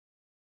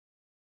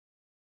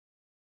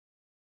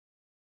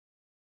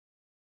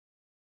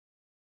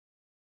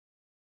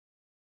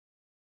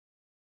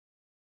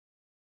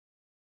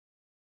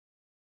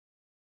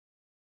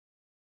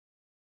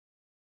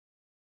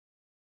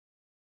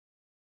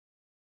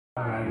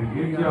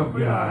Good job,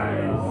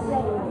 guys.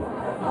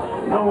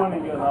 No one to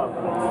get up.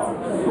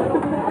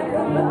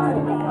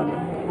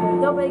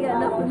 Nobody got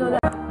nothing to do.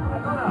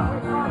 Come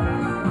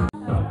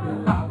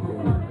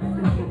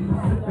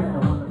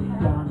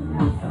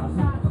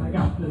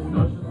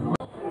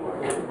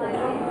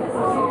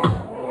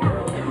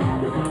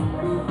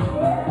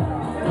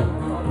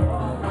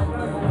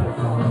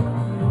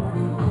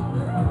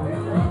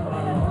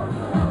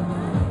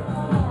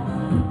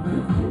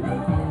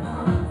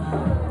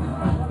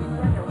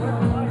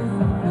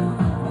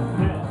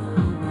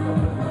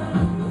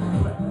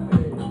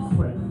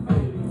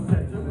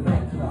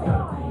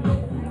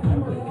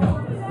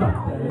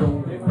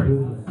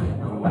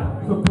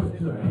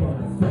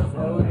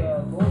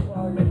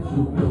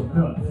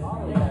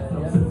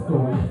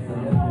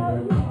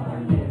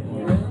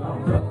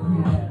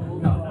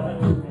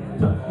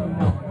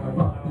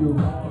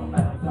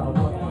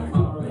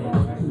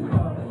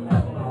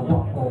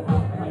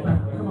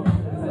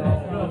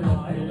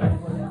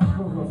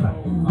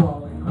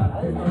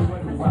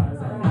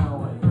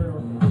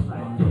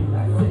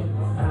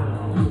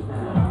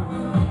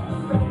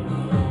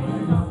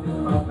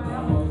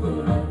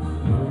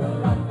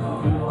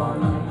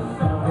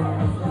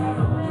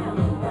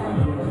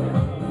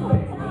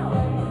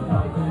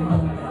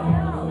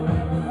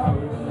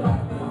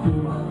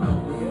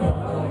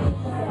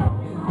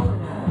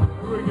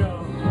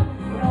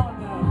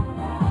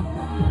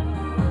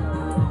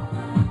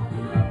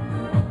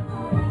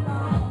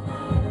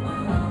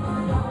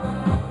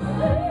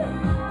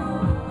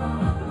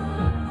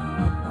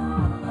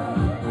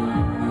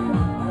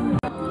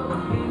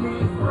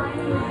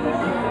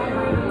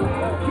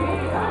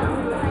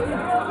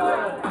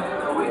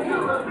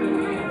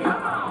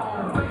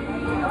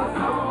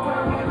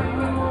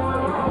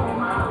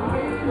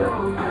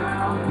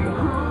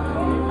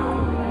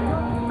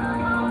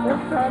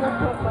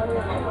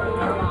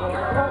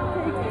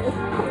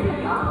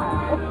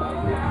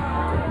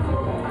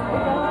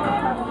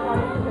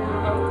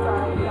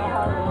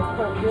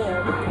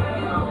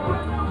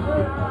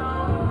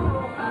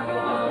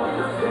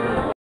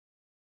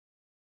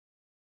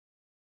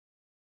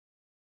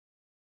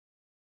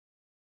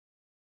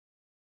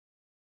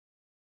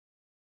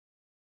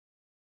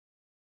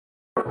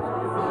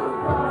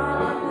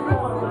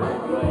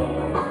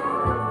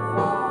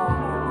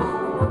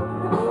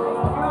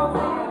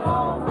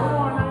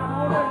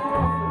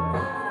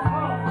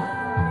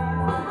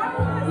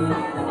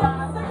on.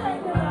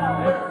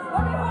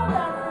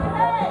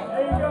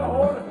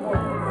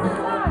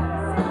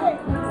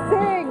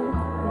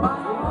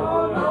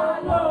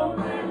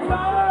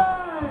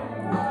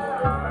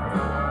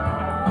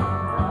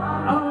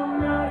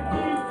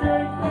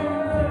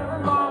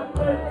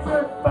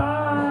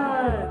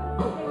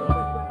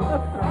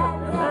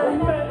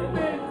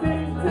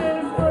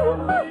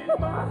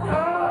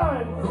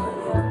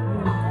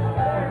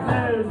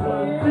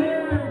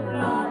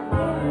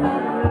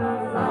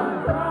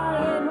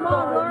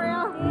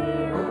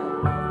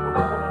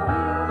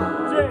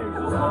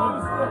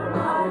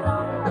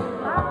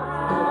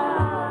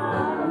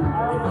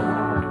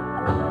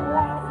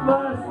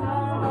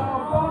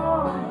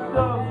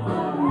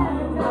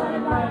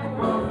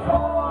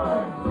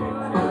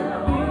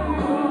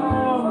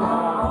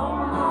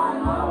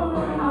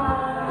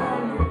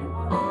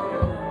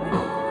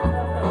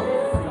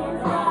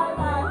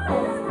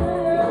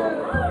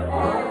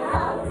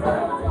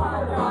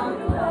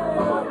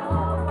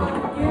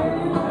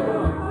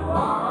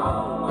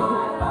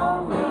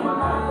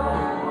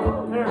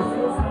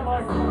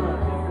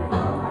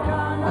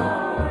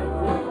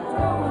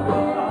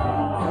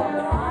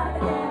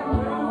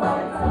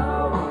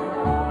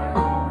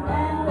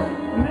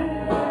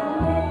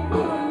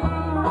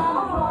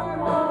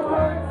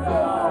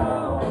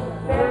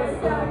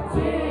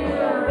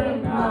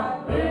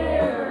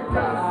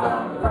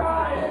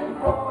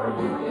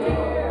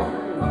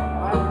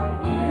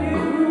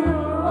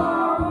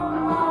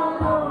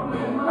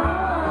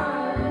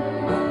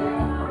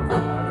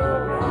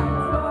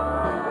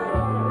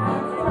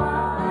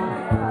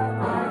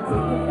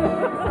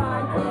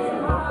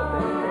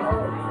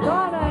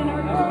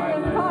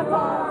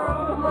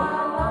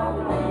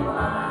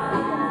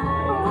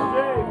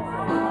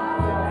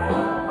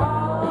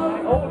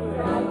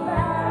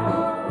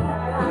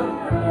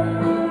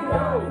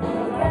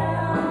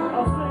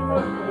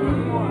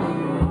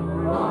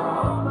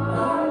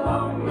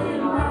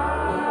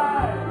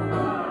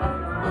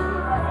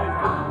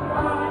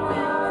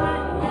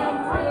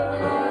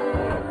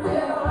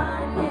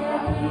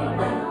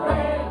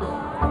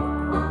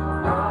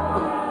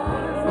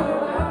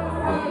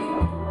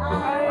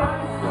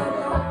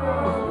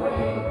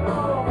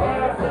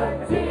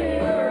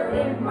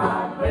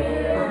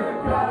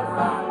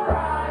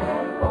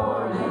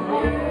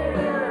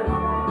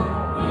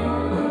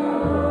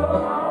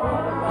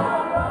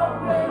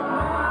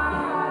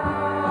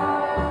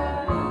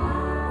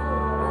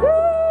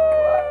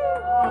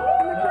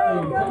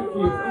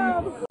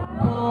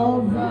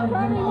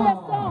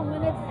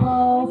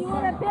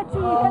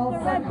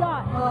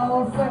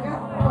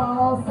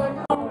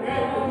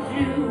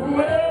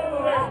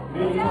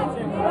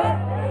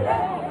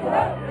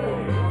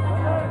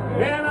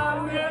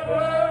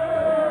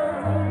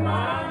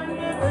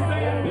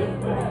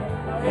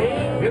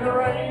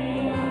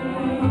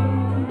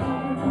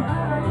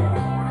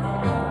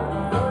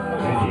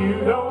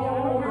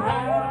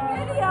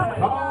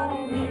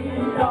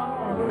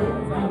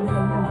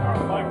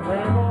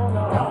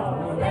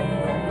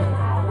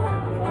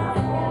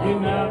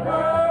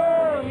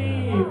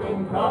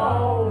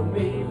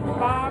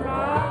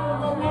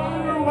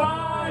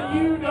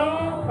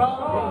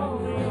 call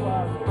me?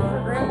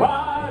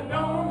 Why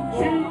don't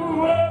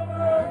you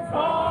ever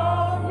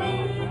call me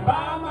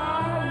by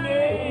my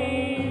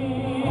name?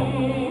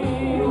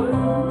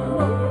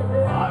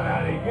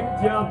 Alrighty, good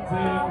job,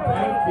 Tim.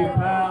 Thank you,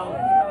 pal.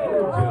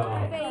 Good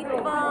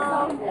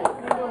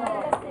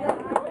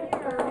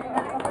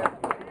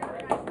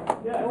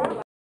job.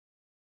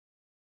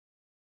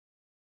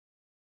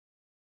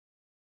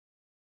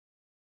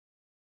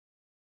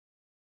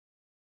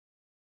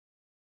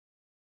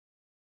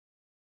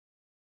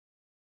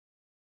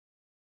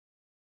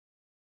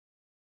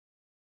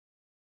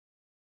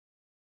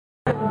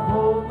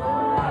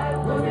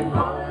 We'll be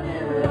falling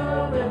in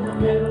love in the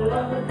middle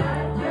of the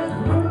night, just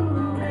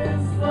moving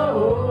slow.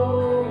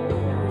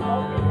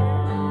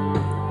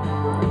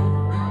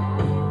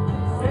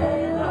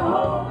 Stay the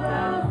whole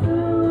night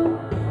through.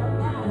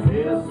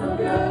 Feels so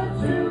good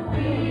to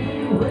be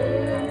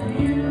with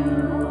you.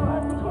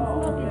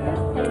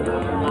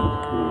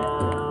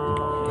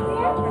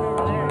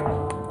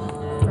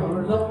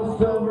 Summer's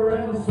almost over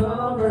and the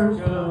summer's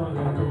done,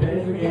 and the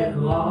days are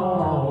getting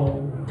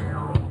long.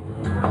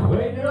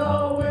 Waited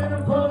all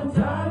winter for the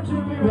time to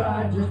be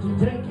right, just to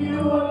take you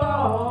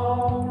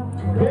along.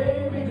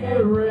 Baby,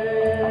 get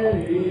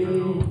ready.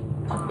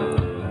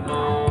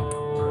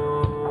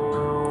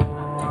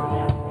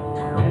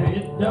 And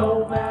it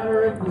don't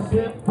matter if we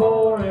sit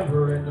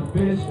forever and the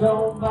fish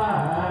don't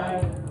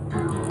bite.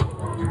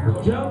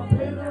 We'll jump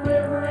in the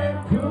river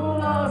and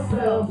cool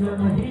ourselves in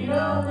the heat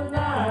of the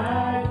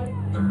night.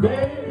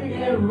 Baby,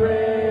 get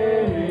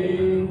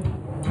ready.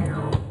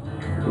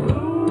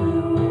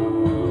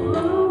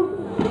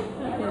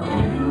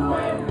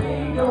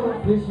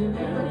 Fishing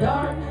in the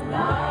dark,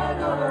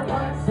 lying on our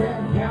bikes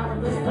and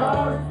counting the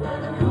stars where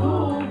the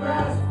cool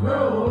grass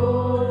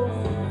grows.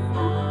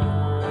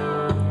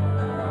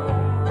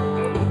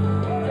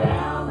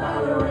 Down by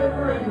the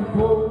river in the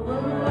full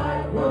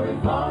moonlight, we'll be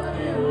falling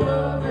in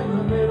love in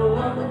the middle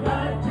of the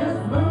night,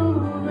 just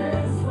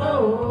moving slow.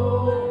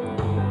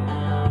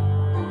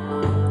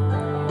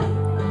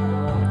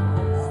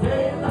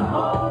 Staying the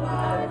whole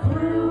night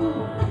through.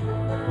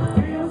 It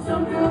feels so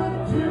good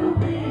to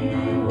be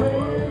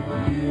with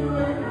you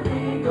and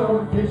me,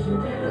 going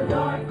fishing in the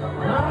dark,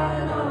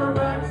 lying on our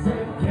backs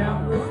and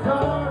counting the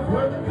stars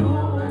where the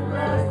cool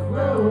grass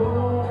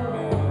grows.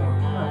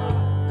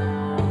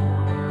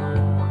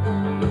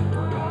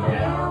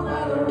 Down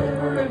by the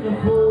river in the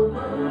full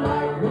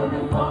moonlight, we'll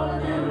be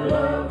falling in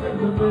love in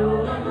the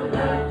middle of the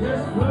night,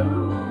 just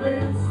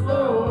moving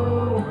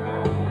slow.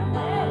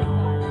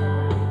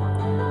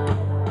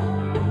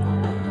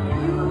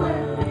 You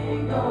and me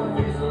going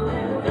fishing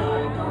in the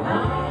dark,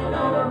 lying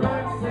on our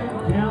backs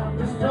and counting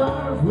the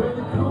stars where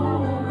the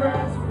cool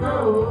grass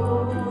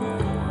grows.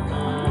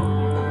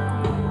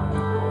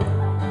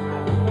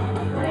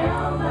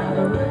 Down by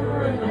the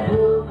river in the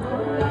full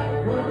moonlight,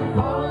 we'll be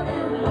falling in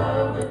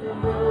love in the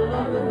middle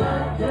of the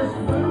night, just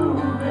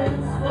moving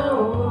slow.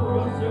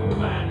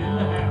 Superman in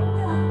the house.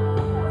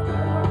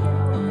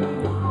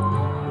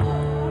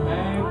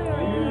 Thank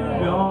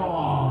you,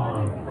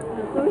 dog.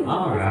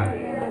 All right.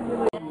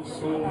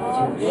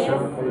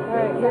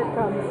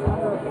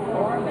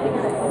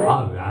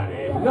 All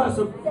righty. We got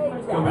some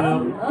coming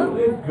up.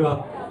 We've got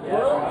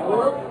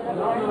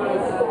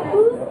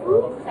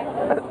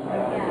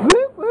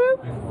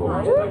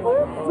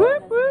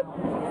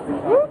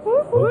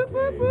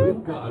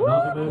we've got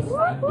Anonymous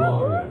and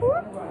Gloria.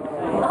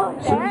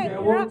 Susie, I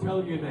won't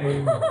tell your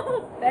name.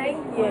 Thank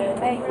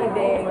you,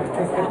 Dave.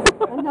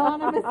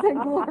 Anonymous and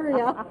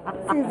Gloria.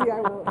 Susie, I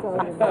won't tell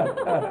you.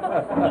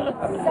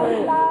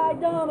 Hi,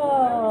 Donna.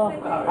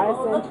 I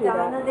sent you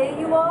Donna, that. there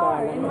you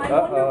are in my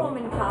Wonder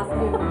Woman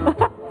costume.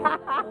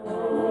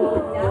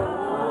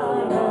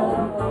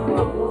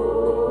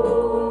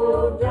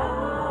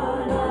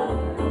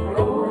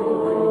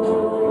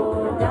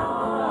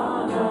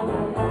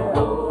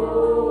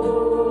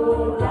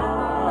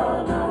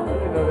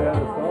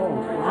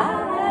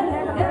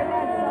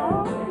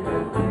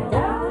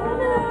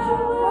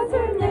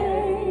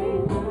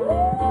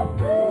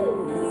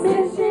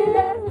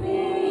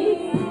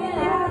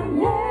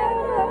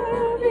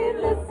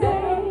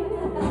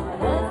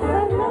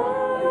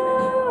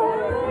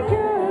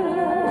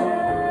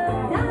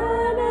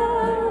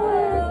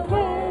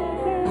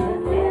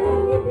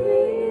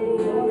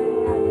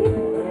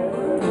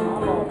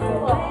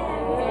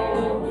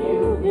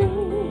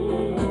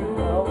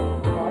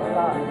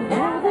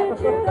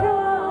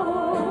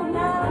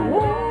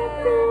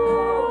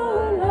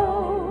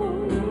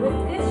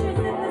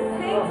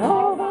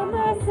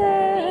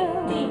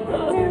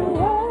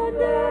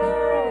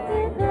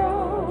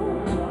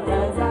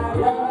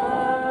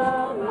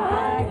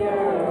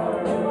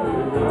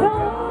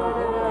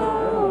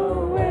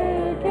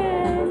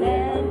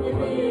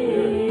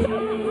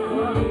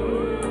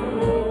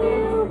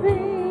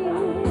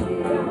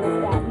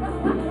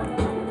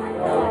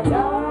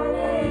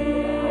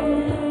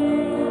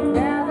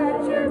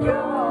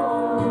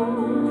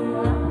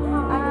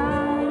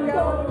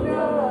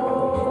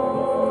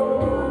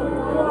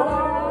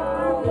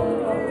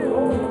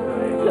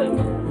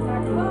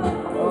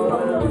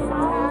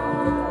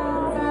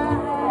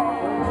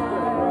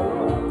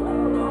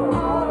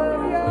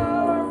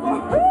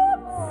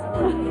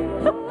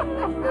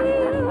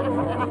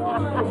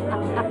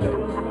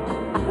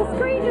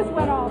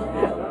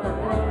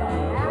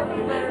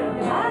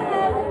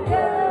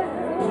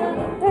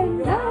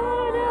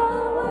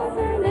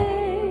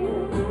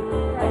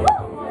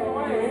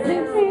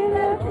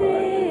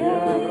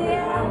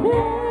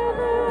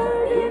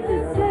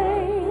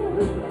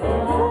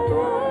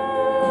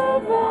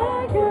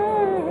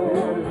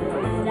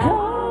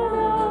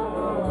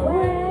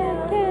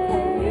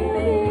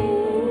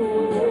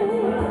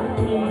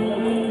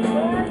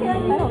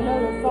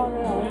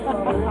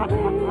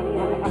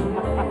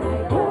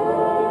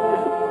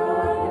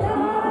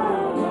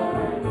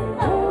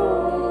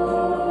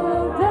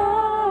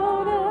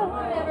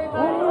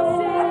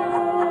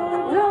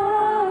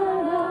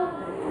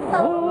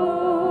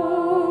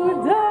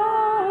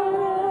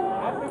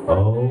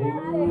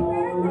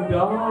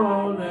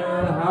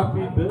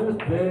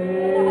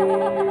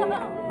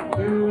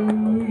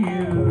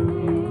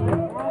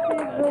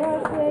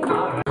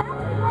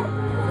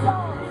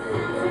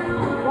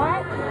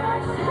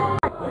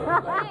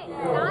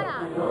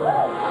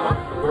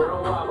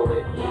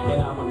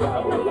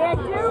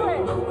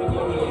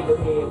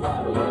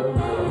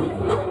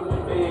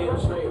 I'm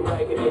straight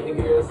racking it, the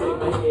girls say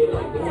my head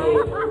like the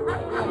head.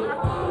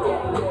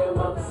 Damn,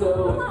 I'm so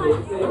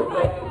addicted.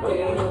 Back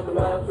down under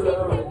my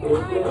floor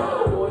addicted.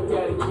 Boy,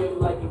 gotta give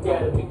like it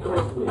gotta be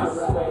Christmas. I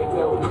swag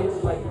on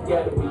this like it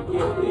gotta be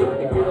gifted.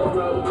 The girls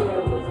run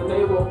cameras and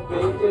they want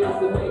pictures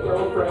and they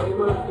gon' frame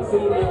them. You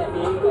see that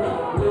nigga?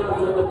 Little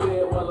to the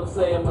bed while I'm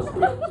saying my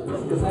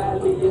scriptures. Cause I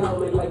leave you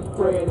holy like you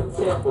pray in the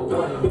temple.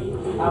 Wanna be?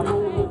 I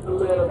move with the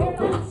letter of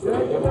pencil.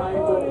 If I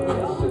ain't gonna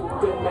miss you,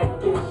 then I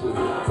kiss you.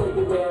 Take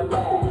it down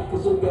back,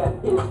 cause you got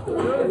pistol.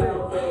 And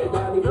I'm bad,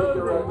 now they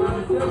figure out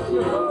easy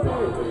shit.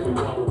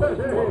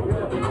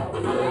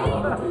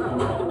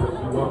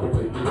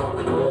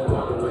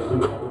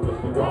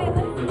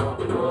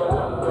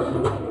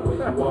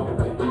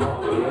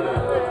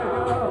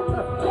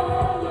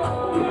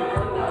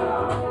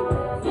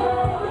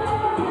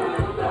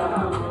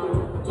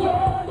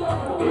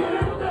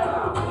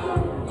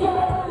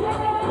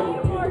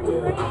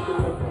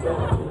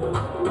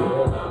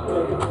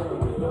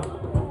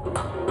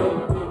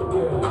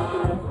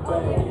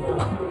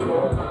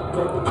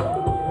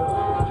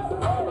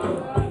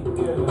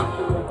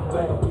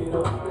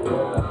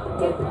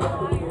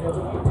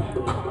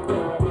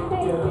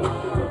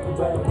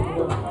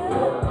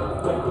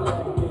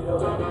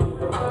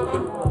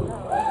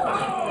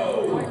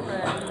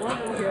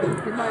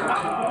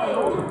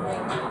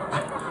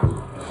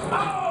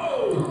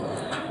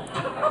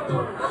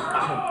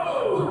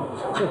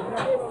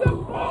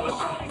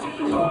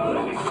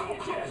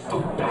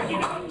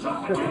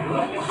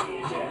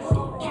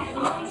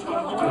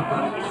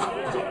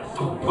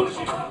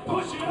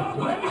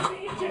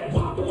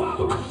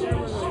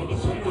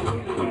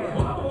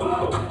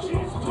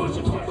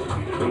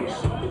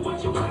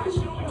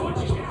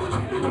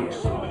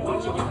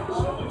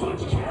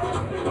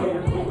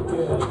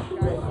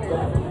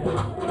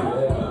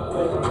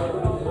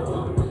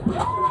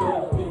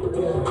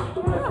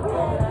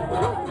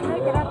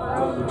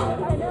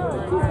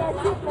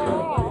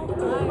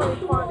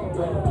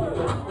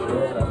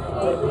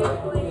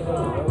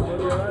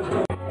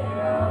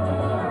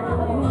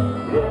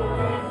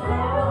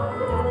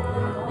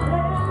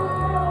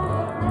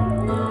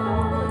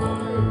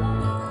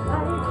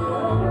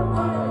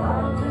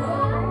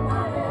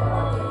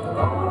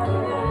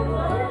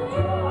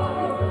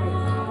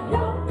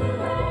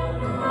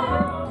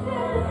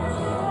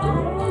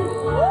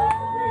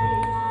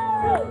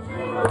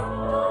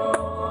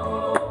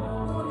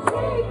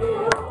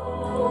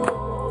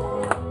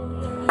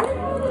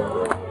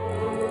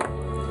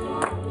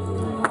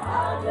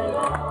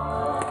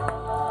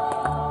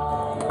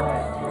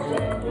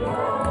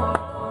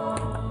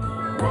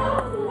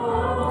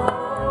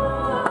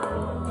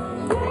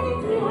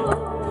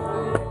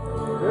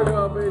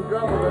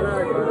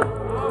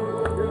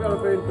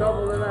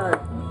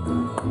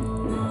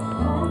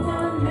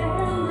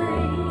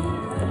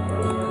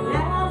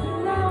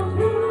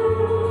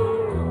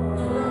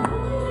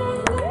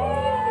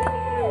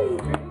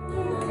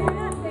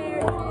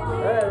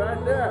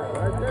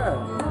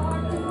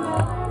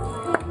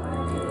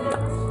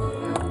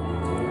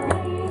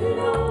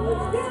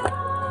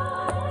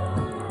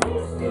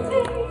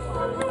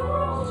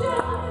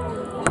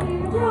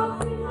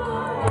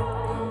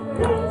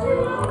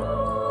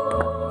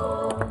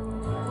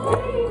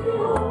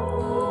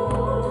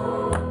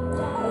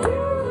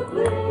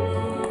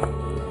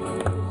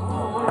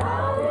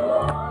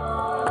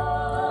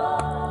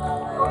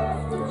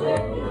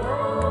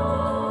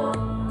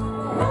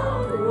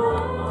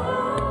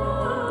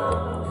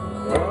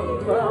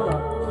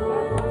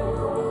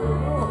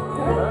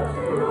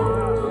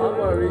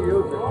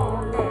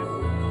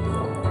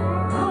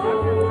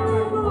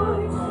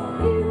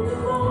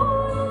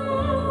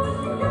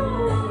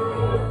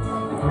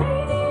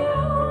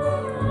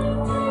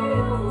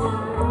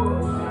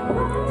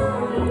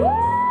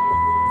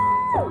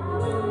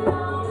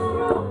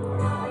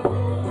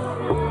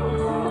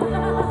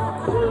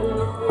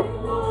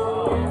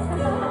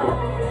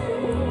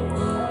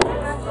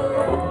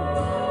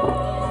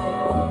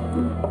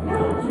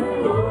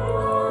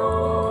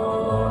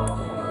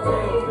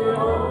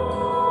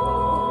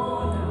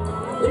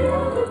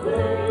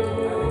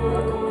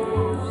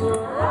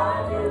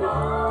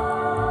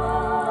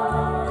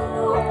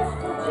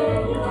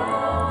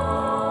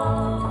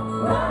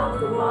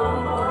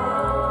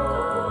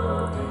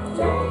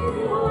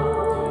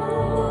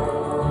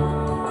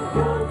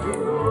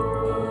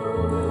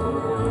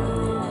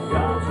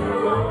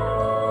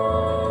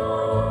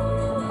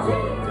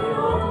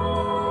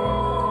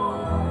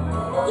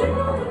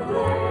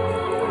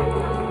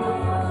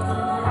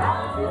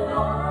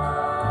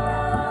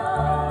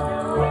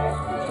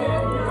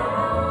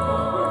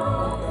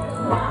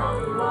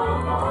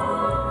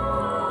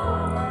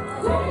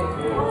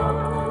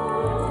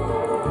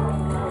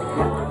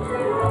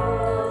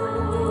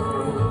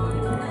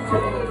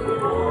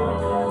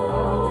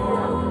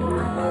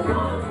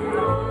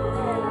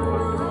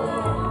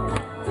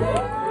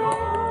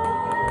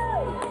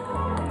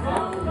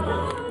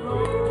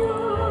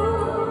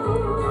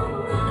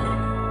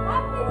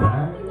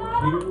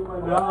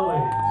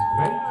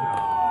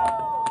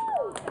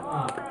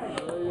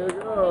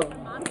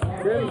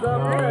 Who's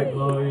up All right, next?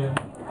 Gloria.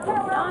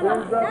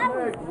 Who's up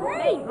next?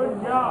 Great.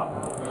 Good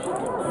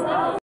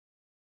job.